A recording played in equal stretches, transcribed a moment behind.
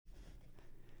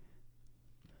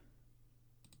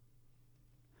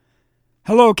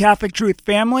Hello, Catholic Truth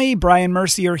family. Brian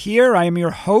Mercier here. I am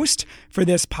your host for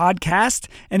this podcast,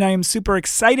 and I am super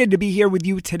excited to be here with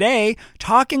you today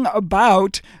talking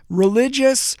about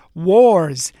religious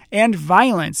wars and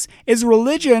violence. Is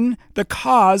religion the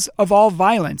cause of all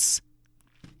violence?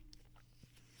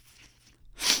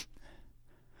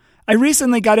 I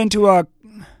recently got into a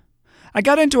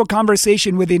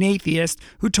conversation with an atheist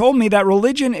who told me that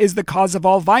religion is the cause of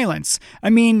all violence.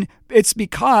 I mean, it's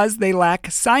because they lack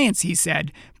science, he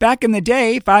said. Back in the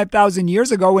day, 5,000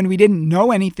 years ago, when we didn't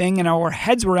know anything and our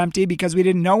heads were empty because we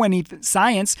didn't know any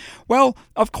science, well,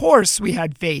 of course we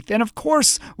had faith, and of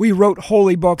course we wrote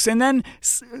holy books,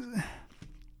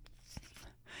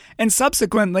 and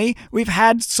subsequently, we've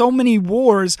had so many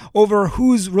wars over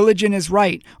whose religion is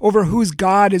right, over whose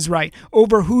God is right,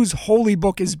 over whose holy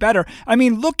book is better. I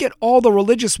mean, look at all the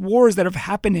religious wars that have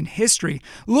happened in history.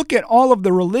 Look at all of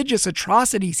the religious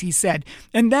atrocities, he said.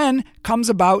 And then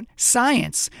comes about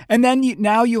science. And then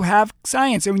now you have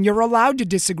science, and you're allowed to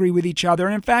disagree with each other.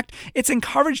 And in fact, it's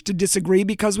encouraged to disagree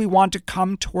because we want to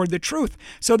come toward the truth.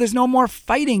 So there's no more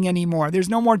fighting anymore. There's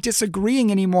no more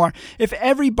disagreeing anymore. If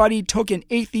everybody took an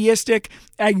atheistic,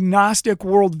 agnostic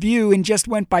worldview and just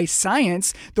went by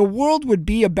science, the world would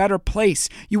be a better place.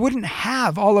 You wouldn't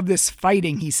have all of this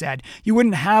fighting, he said. You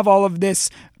wouldn't have all of this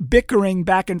bickering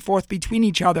back and forth between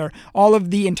each other, all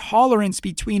of the intolerance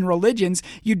between religions.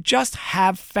 You'd just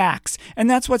have facts. And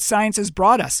that's what science has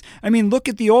brought us. I mean, look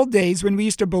at the old days when we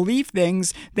used to believe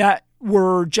things that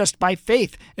were just by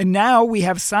faith. And now we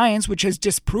have science which has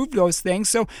disproved those things.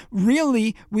 So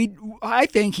really, I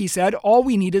think, he said, all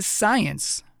we need is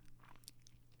science.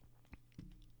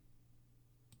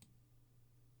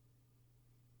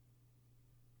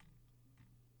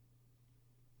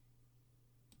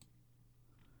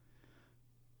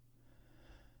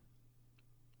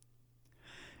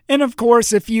 And of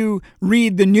course, if you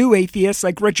read the new atheists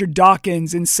like Richard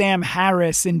Dawkins and Sam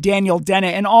Harris and Daniel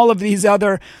Dennett and all of these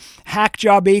other hack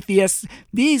job atheists,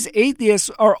 these atheists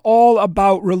are all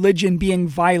about religion being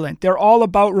violent. They're all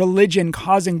about religion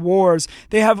causing wars.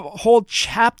 They have whole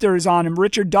chapters on them.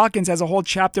 Richard Dawkins has a whole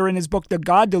chapter in his book, The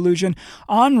God Delusion,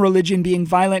 on religion being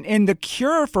violent. And the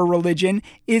cure for religion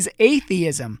is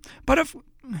atheism. But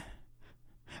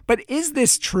is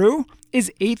this true?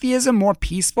 Is atheism more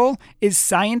peaceful? Is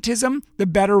scientism the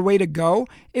better way to go?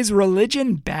 Is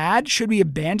religion bad? Should we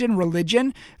abandon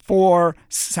religion for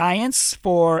science,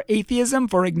 for atheism,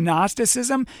 for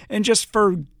agnosticism, and just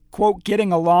for, quote,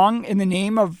 getting along in the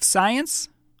name of science?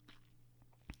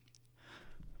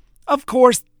 Of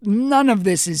course, none of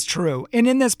this is true. And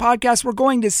in this podcast, we're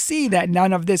going to see that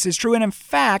none of this is true. And in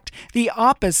fact, the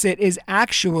opposite is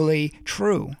actually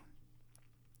true.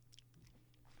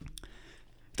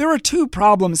 There are two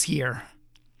problems here.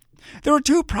 There are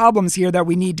two problems here that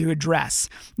we need to address.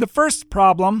 The first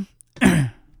problem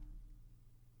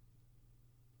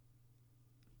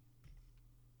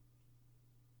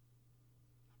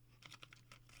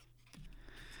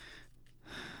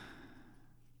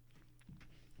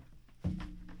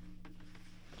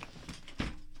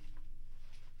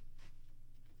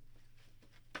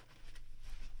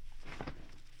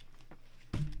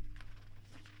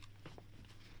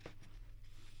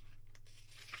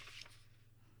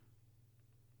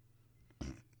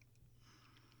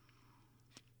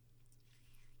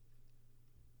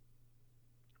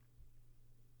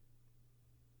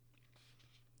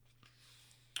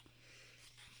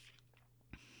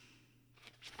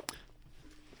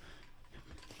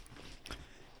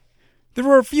There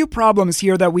are a few problems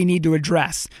here that we need to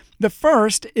address. The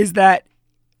first is that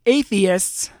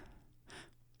atheists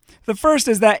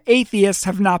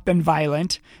have not been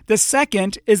violent. The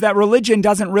second is that religion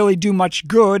doesn't really do much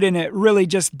good, and it really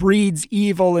just breeds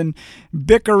evil and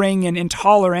bickering and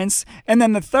intolerance. And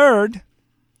then the third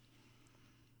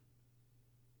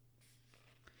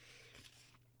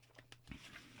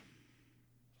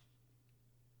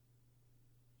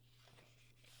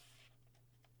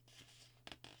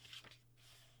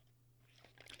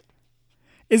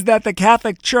is that the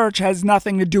Catholic Church has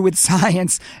nothing to do with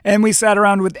science, and we sat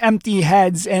around with empty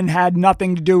heads and had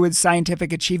nothing to do with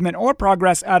scientific achievement or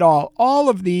progress at all. All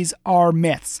of these are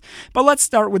myths. But let's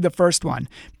start with the first one.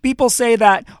 People say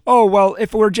that, oh, well,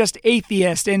 if we're just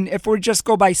atheist and if we just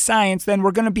go by science, then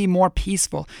we're going to be more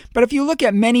peaceful. But if you look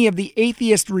at many of the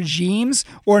atheist regimes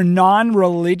or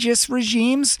non-religious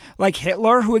regimes, like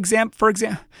Hitler, for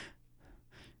example,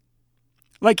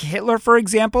 Like Hitler, for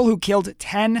example, who killed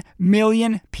 10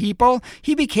 million people.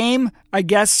 He became, I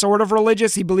guess, sort of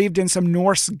religious. He believed in some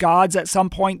Norse gods at some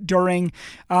point during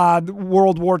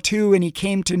World War II, and he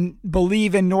came to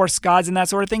believe in Norse gods and that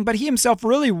sort of thing. But he himself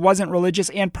really wasn't religious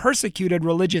and persecuted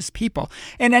religious people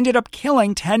and ended up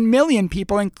killing 10 million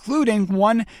people, including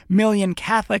 1 million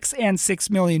Catholics and 6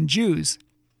 million Jews.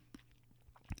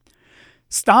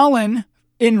 Stalin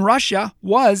in Russia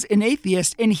was an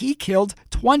atheist, and he killed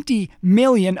 20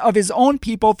 million of his own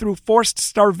people through forced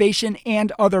starvation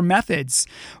and other methods.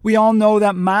 We all know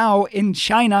that Mao in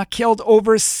China killed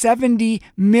over 70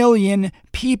 million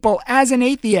people as an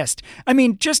atheist. I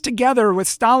mean, just together with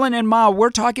Stalin and Mao, we're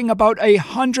talking about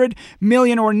 100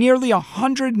 million or nearly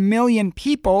 100 million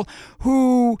people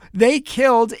who they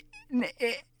killed.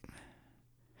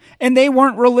 And they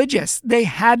weren't religious. They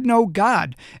had no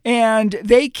God. And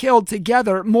they killed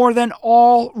together more than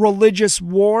all religious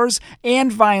wars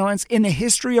and violence in the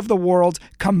history of the world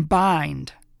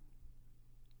combined.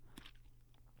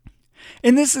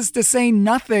 And this is to say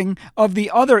nothing of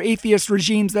the other atheist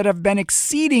regimes that have been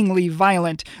exceedingly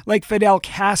violent, like Fidel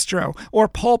Castro or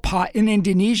Pol Pot in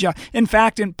Indonesia. In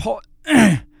fact,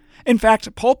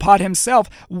 Pol Pot himself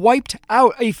wiped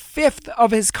out a fifth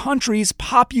of his country's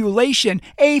population.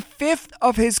 A fifth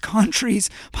of his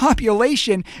country's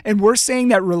population. And we're saying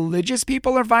that religious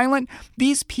people are violent?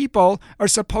 These people are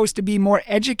supposed to be more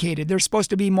educated. They're supposed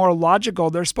to be more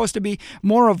logical. They're supposed to be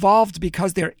more evolved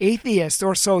because they're atheists,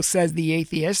 or so says the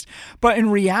atheist. But in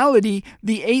reality,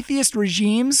 the atheist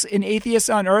regimes and atheists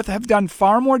on earth have done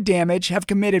far more damage, have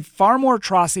committed far more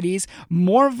atrocities,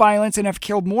 more violence, and have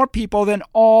killed more people than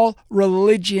all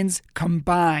religions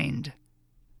combined.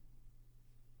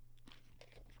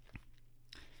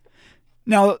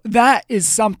 Now, that is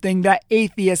something that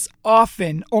atheists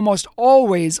often, almost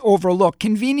always overlook.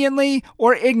 Conveniently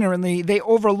or ignorantly, they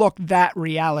overlook that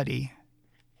reality.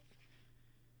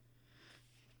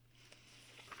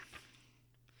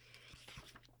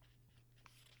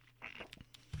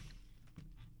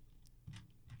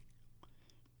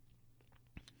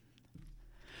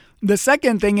 The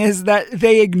second thing is that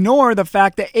they ignore the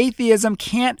fact that atheism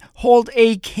can't hold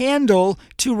a candle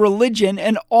to religion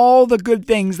and all the good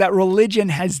things that religion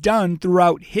has done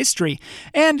throughout history.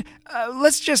 And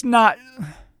let's not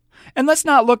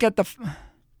look at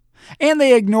and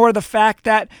they ignore the fact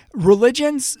that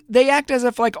religions, they act as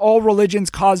if like all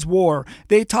religions cause war.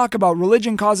 They talk about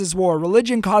religion causes war,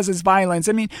 religion causes violence.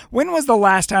 I mean, when was the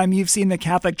last time you've seen the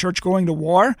Catholic Church going to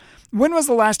war? When was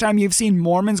the last time you've seen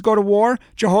Mormons go to war,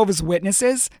 Jehovah's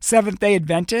Witnesses, Seventh-day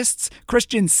Adventists,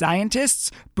 Christian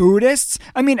Scientists, Buddhists?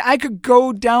 I mean, I could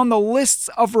go down the lists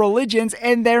of religions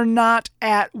and they're not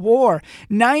at war.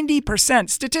 90%,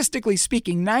 statistically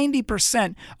speaking,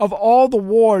 90% of all the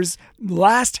wars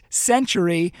last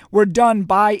century were done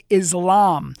by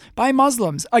Islam, by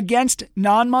Muslims, against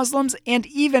non-Muslims and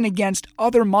even against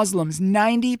other Muslims.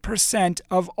 90%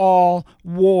 of all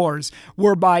wars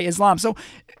were by Islam. So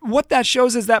what that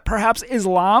shows is that perhaps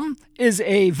Islam is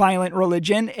a violent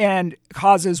religion and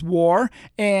causes war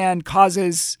and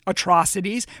causes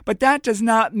atrocities, but that does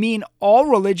not mean all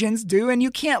religions do, and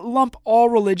you can't lump all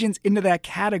religions into that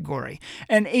category.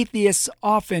 And atheists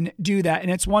often do that, and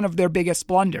it's one of their biggest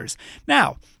blunders.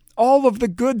 Now, all of the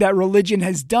good that religion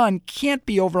has done can't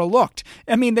be overlooked.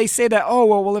 I mean, they say that,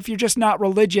 well, if you're just not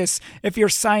religious, if you're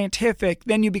scientific,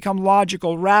 then you become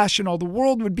logical, rational, the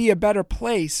world would be a better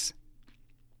place.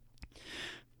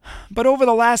 But over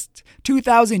the last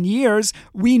 2,000 years,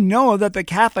 we know that the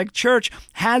Catholic Church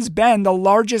has been the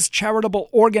largest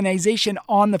charitable organization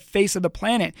on the face of the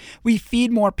planet. We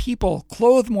feed more people,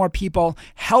 clothe more people,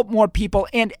 help more people,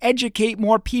 and educate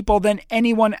more people than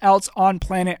anyone else on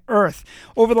planet Earth.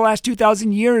 Over the last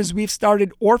 2,000 years, we've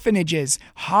started orphanages,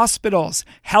 hospitals,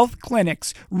 health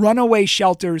clinics, runaway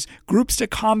shelters, groups to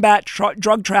combat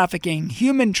drug trafficking,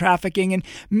 human trafficking, and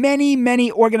many,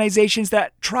 many organizations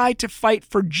that try to fight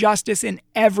for justice in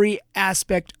every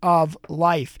aspect of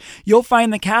life. You'll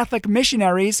find the Catholic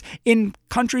missionaries in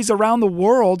countries around the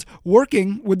world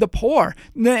working with the poor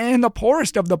and the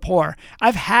poorest of the poor.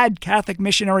 I've had Catholic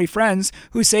missionary friends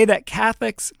who say that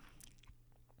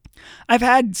I've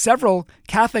had several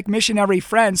Catholic missionary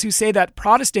friends who say that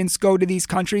Protestants go to these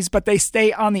countries, but they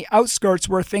stay on the outskirts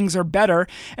where things are better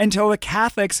until the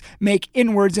Catholics make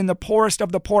inroads in the poorest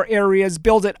of the poor areas,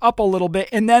 build it up a little bit,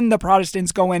 and then the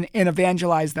Protestants go in and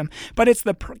evangelize them. But it's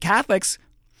the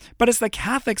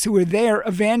Catholics who are there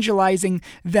evangelizing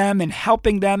them and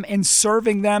helping them and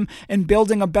serving them and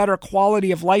building a better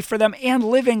quality of life for them and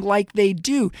living like they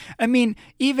do. I mean,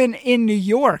 even in New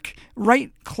York,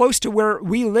 right close to where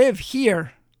we live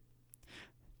here,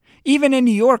 Even in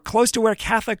New York, close to where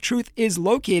Catholic Truth is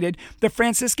located, the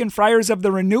Franciscan Friars of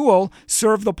the Renewal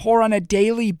serve the poor on a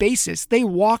daily basis. They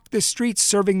walk the streets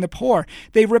serving the poor.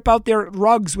 They rip out their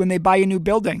rugs when they buy a new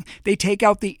building. They take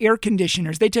out the air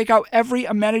conditioners. They take out every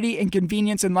amenity and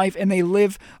convenience in life, and they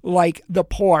live like the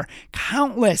poor.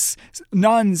 Countless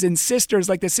nuns and sisters,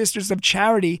 like the Sisters of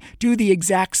Charity, do the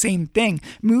exact same thing.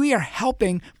 We are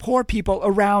helping poor people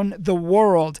around the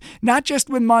world, not just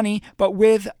with money, but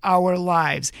with our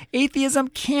lives. Atheism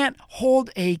can't hold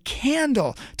a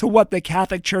candle to what the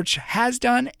Catholic Church has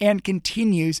done and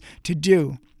continues to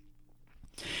do.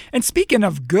 And speaking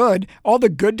of good, all the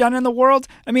good done in the world,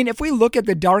 I mean, if we look at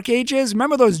the Dark Ages,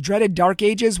 remember those dreaded Dark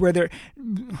Ages where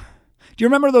do you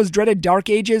remember those dreaded Dark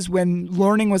Ages when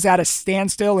learning was at a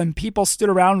standstill and people stood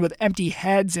around with empty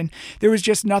heads and there was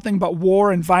just nothing but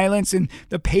war and violence, and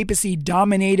the papacy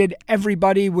dominated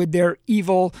everybody with their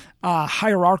evil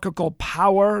hierarchical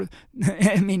power?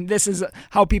 I mean, this is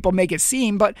how people make it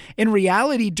seem, but in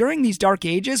reality, during these Dark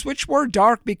Ages, which were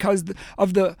dark because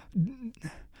of the...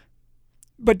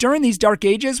 But during these Dark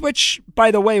Ages, which,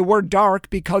 by the way, were dark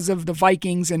because of the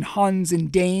Vikings and Huns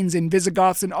and Danes and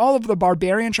Visigoths and all of the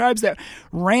barbarian tribes that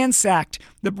ransacked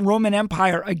the Roman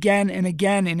Empire again and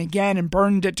again and again and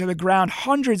burned it to the ground,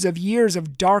 hundreds of years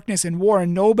of darkness and war,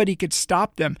 and nobody could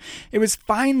stop them. It was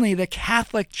finally the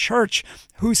Catholic Church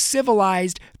who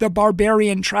civilized the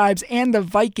barbarian tribes and the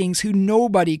Vikings who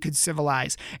nobody could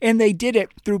civilize. And they did it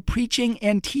through preaching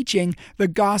and teaching the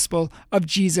gospel of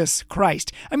Jesus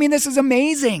Christ. I mean, this is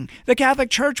amazing. The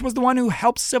Catholic Church was the one who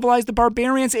helped civilize the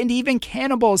barbarians and even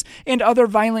cannibals and other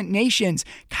violent nations.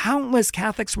 Countless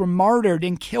Catholics were martyred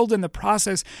and killed in the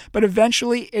process, but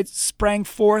eventually it sprang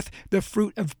forth the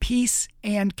fruit of peace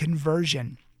and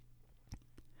conversion.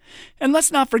 And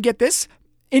let's not forget this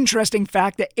interesting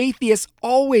fact that atheists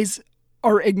always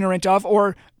are ignorant of,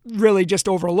 or really just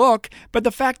overlook, but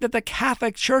the fact that the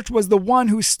Catholic Church was the one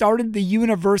who started the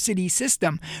university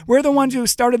system. We're the ones who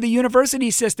started the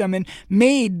university system and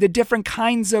made the different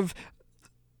kinds of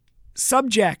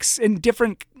subjects in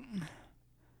different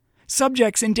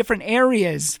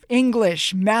areas,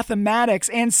 English, mathematics,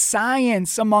 and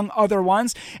science, among other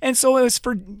ones. And so it was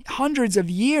for hundreds of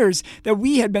years that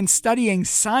we had been studying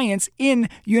science in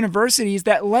universities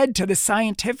that led to the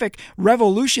scientific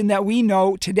revolution that we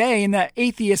know today and that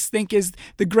atheists think is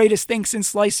the greatest thing since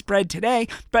sliced bread today.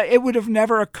 But it would have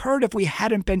never occurred if we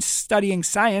hadn't been studying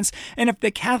science and if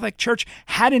the Catholic Church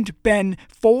hadn't been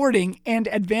forwarding and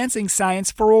advancing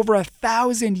science for over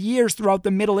 1,000 years throughout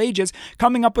the Middle Ages,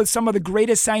 coming up with some of the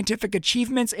greatest scientific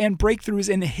achievements and breakthroughs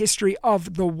in the history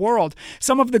of the world.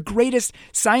 Some of the greatest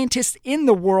scientists in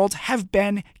the world have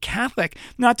been Catholic.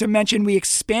 Not to mention, we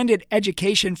expanded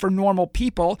education for normal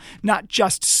people, not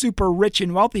just super rich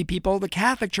and wealthy people. The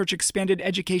Catholic Church expanded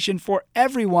education for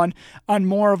everyone on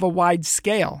more of a wide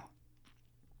scale.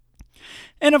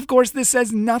 And of course, this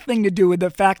has nothing to do with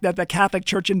the fact that the Catholic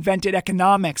Church invented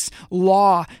economics,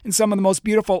 law, and some of the most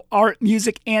beautiful art,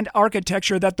 music, and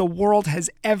architecture that the world has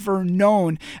ever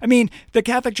known. I mean, the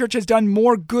Catholic Church has done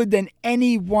more good than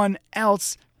anyone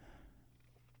else.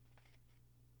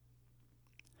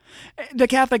 The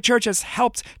Catholic Church has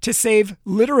helped to save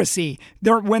literacy.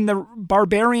 When the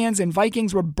barbarians and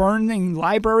Vikings were burning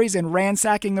libraries and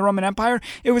ransacking the Roman Empire,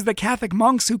 it was the Catholic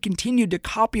monks who continued to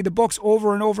copy the books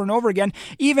over and over and over again.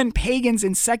 Even pagans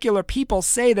and secular people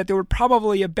say that there would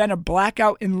probably have been a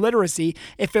blackout in literacy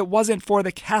if it wasn't for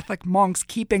the Catholic monks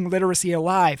keeping literacy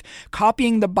alive,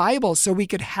 copying the Bible so we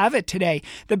could have it today.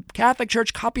 The Catholic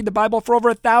Church copied the Bible for over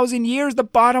 1,000 years. The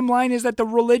bottom line is that the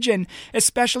religion,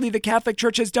 especially the Catholic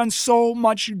Church, has done so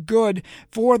much good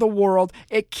for the world.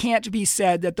 It can't be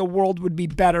said that the world would be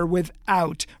better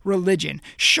without religion.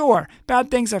 Sure, bad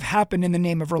things have happened in the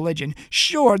name of religion.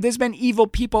 Sure, there's been evil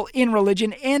people in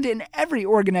religion and in every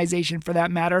organization for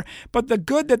that matter, but the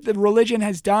good that the religion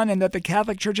has done and that the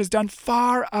Catholic Church has done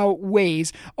far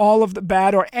outweighs all of the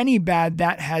bad or any bad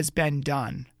that has been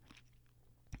done.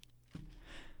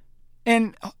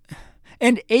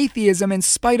 And atheism, in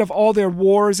spite of all their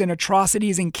wars and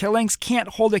atrocities and killings, can't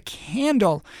hold a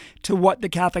candle to what the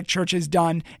Catholic Church has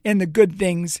done and the good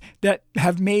things that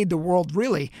have made the world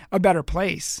really a better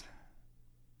place.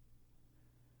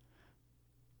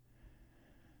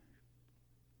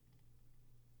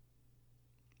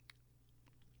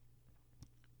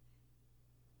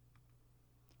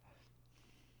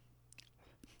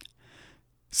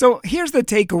 So here's the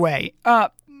takeaway.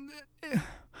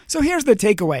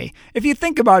 If you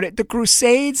think about it, the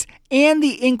Crusades and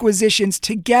the Inquisitions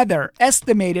together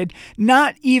estimated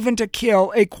not even to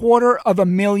kill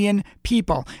 250,000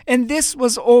 people. And this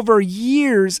was over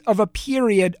years of a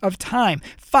period of time.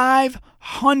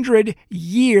 500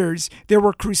 years there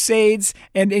were crusades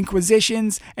and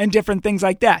inquisitions and different things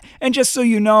like that. And just so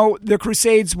you know, the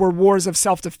crusades were wars of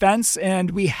self-defense,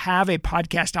 and we have a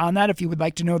podcast on that if you would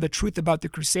like to know the truth about the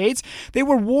crusades. They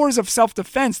were wars of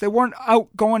self-defense. They weren't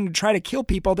out going to try to kill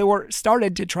people. They were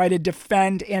started to try to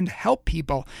defend and help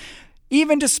people.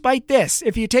 Even despite this,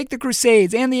 if you take the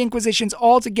Crusades and the Inquisitions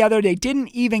all together, they didn't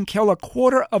even kill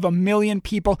 250,000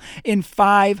 people in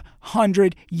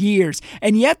 500 years.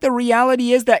 And yet the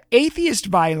reality is that atheist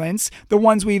violence, the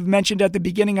ones we've mentioned at the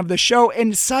beginning of the show,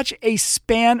 in such a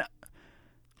span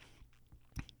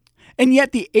And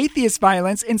yet the atheist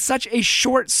violence in such a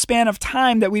short span of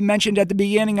time that we mentioned at the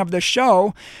beginning of the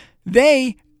show,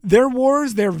 their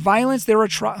wars, their violence, their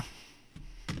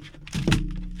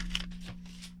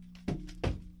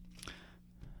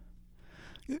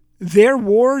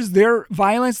wars, their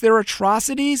violence, their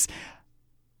atrocities,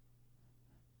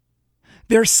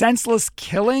 their senseless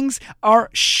killings are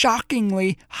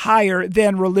shockingly higher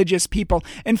than religious people.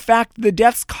 In fact, the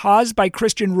deaths caused by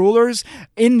Christian rulers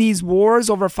in these wars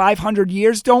over 500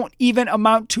 years don't even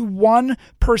amount to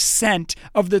 1%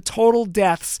 of the total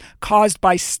deaths caused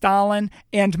by Stalin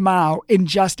and Mao in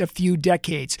just a few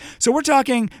decades. So we're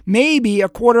talking maybe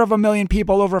 250,000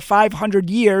 people over 500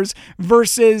 years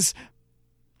versus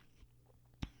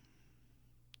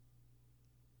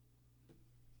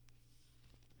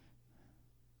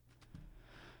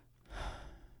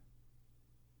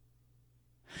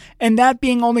and that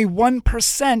being only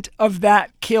 1% of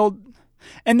that killed,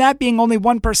 and that being only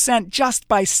 1% just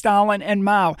by Stalin and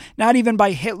Mao, not even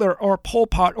by Hitler or Pol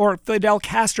Pot or Fidel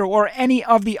Castro or any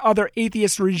of the other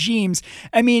atheist regimes.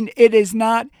 I mean, it is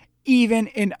not even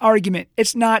an argument.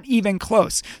 It's not even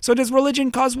close. So does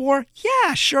religion cause war?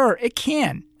 Yeah, sure, it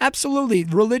can. Absolutely.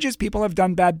 Religious people have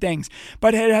done bad things,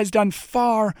 but it has done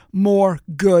far more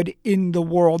good in the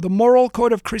world. The moral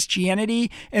code of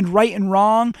Christianity and right and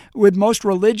wrong with most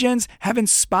religions have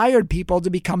inspired people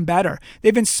to become better.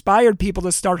 They've inspired people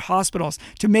to start hospitals,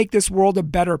 to make this world a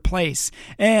better place.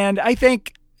 And I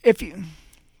think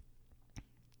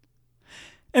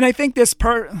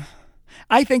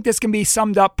this can be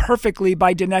summed up perfectly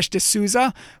by Dinesh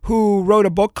D'Souza, who wrote a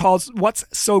book called What's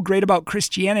So Great About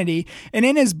Christianity? And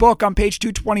in his book on page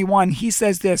 221, he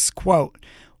says this, quote,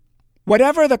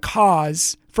 "Whatever the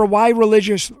cause for why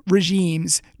religious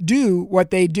regimes do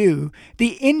what they do,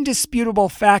 the indisputable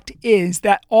fact is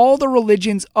that all the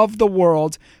religions of the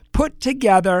world put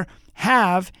together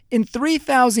have, in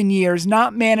 3,000 years,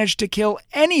 not managed to kill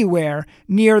anywhere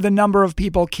near the number of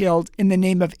people killed in the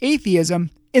name of atheism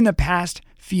in the past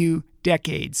few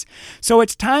decades. So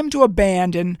it's time to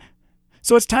abandon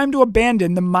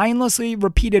the mindlessly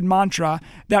repeated mantra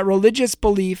that religious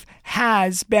belief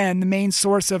has been the main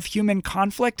source of human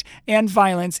conflict and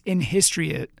violence in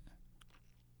history.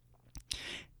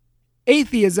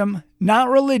 Atheism, not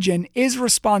religion, is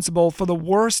responsible for the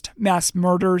worst mass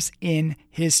murders in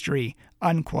history,"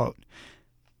 unquote.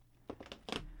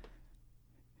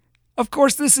 Of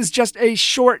course, this is just a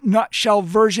short nutshell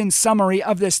version summary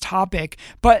of this topic,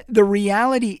 but the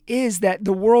reality is that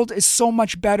the world is so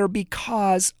much better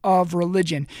because of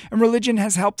religion. And religion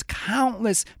has helped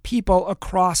countless people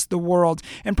across the world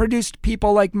and produced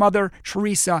people like Mother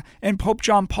Teresa and Pope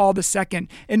John Paul II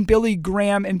and Billy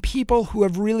Graham and people who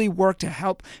have really worked to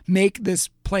help make this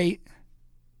place,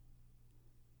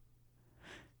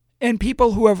 and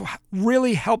people who have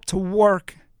really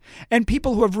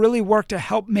worked to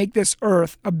help make this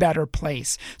earth a better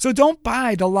place. So don't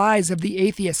buy the lies of the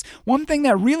atheists. One thing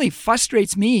that really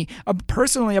frustrates me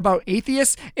personally about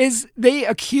atheists is they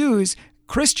accuse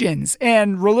Christians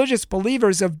and religious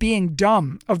believers of being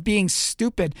dumb, of being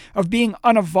stupid, of being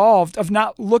unevolved, of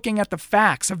not looking at the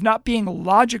facts, of not being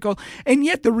logical. And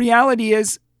yet the reality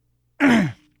is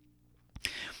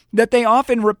that they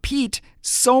often repeat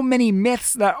so many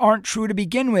myths that aren't true to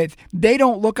begin with. They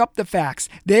don't look up the facts.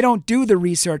 They don't do the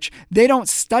research. They don't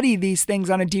study these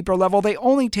things on a deeper level. They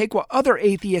only take what other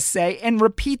atheists say and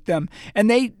repeat them. And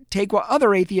they take what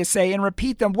other atheists say and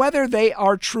repeat them, whether they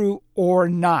are true or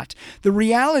not. The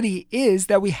reality is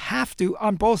that we have to,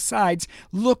 on both sides,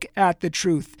 look at the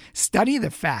truth, study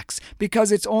the facts,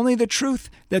 because it's only the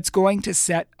truth that's going to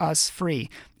set us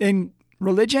free. In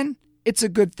religion, it's a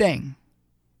good thing.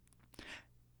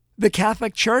 the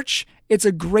Catholic Church, it's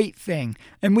a great thing.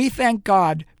 And we thank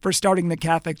God for starting the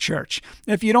Catholic Church.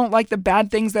 If you don't like the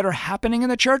bad things that are happening in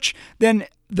the church, then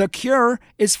the cure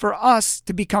is for us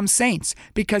to become saints,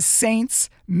 because saints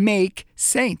make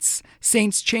saints.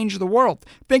 Saints change the world.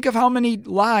 Think of how many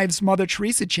lives Mother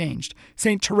Teresa changed.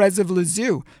 St. Therese of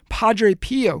Lisieux, Padre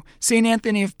Pio, St.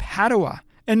 Anthony of Padua,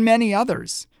 and many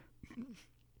others.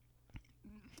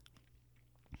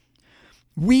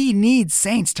 We need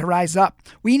saints to rise up.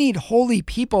 We need holy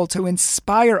people to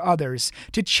inspire others,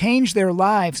 to change their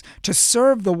lives, to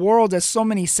serve the world as so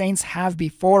many saints have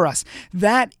before us.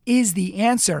 That is the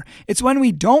answer. It's when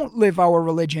we don't live our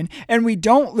religion and we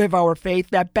don't live our faith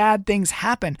that bad things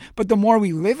happen. But the more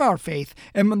we live our faith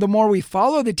and the more we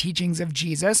follow the teachings of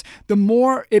Jesus, the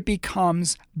more it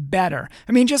becomes better.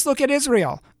 I mean, just look at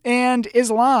Israel and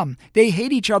Islam. They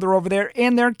hate each other over there,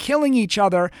 and they're killing each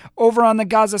other over on the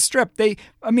Gaza Strip.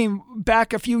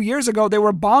 Back a few years ago, they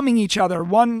were bombing each other.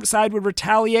 One side would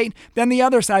retaliate, then the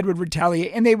other side would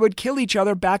retaliate, and they would kill each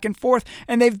other back and forth.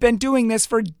 And they've been doing this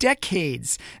for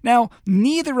decades. Now,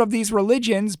 neither of these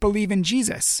religions believe in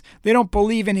Jesus. They don't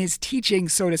believe in his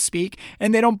teachings, so to speak,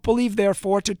 and they don't believe,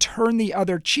 therefore, to turn the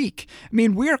other cheek. I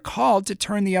mean, we're called to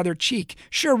turn the other cheek.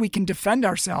 Sure, we can defend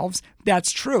ourselves.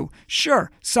 That's true. Sure,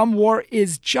 some war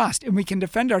is just and we can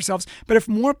defend ourselves. But if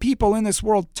more people in this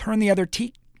world turn the other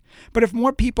cheek, but if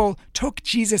more people took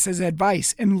Jesus'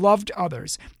 advice and loved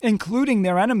others, including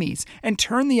their enemies, and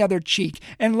turned the other cheek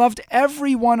and loved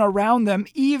everyone around them,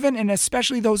 even and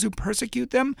especially those who persecute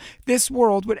them, this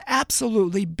world would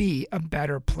absolutely be a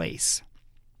better place.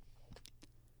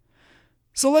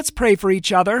 So let's pray for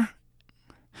each other.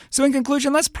 So in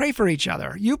conclusion, let's pray for each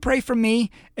other. You pray for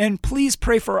me, and please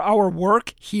pray for our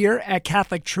work here at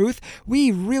Catholic Truth.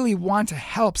 We really want to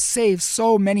help save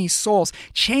so many souls,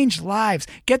 change lives,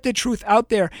 get the truth out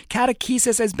there.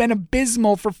 Catechesis has been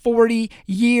abysmal for 40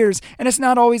 years, and it's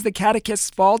not always the catechist's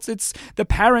fault. It's the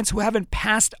parents who haven't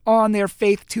passed on their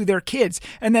faith to their kids,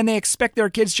 and then they expect their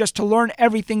kids just to learn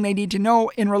everything they need to know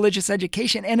in religious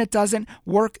education, and it doesn't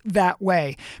work that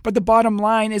way. But the bottom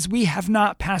line is we have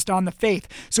not passed on the faith.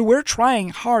 So we're trying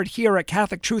hard here at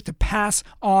Catholic Truth to pass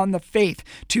on the faith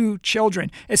to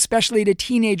children, especially to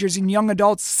teenagers and young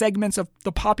adults, segments of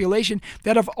the population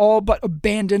that have all but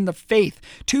abandoned the faith.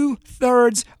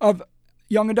 2/3 of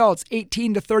young adults,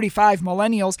 18 to 35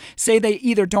 millennials, say they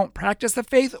either don't practice the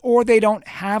faith or they don't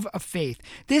have a faith.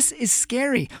 This is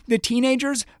scary. The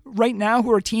teenagers right now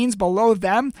who are teens below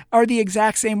them are the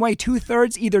exact same way.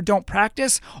 2/3 either don't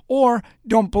practice or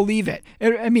don't believe it.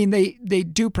 I mean, they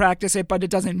do practice it, but it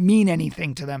doesn't mean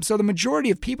anything to them. So the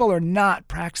majority of people are not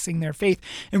practicing their faith.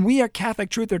 And we at Catholic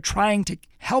Truth are trying to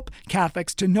help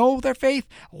Catholics to know their faith,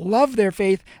 love their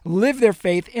faith, live their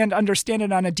faith, and understand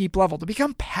it on a deep level, to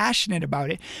become passionate about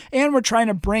it. And we're trying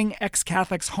to bring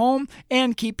ex-Catholics home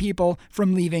and keep people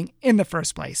from leaving in the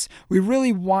first place. We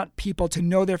really want people to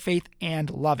know their faith and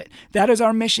love it. That is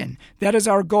our mission. That is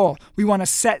our goal. We want to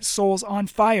set souls on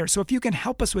fire. So if you can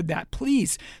help us with that,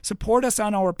 please support us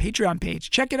on our Patreon page.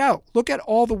 Check it out. Look at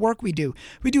all the work we do.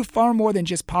 We do far more than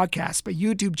just podcasts, but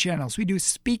YouTube channels. We do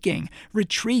speaking,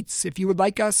 retreats. If you would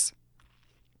like us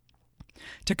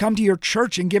to come to your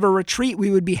church and give a retreat,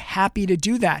 we would be happy to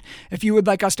do that. If you would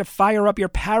like us to fire up your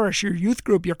parish, your youth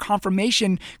group, your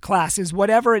confirmation classes,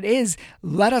 whatever it is,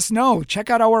 let us know. Check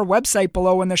out our website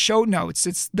below in the show notes.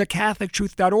 It's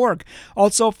thecatholictruth.org.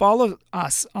 Also follow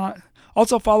us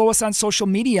on social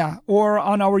media or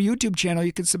on our YouTube channel.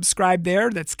 You can subscribe there.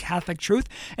 That's Catholic Truth.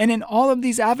 And in all of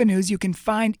these avenues, you can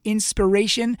find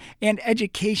inspiration and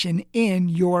education in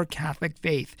your Catholic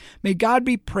faith. May God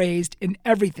be praised in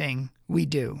everything we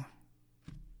do.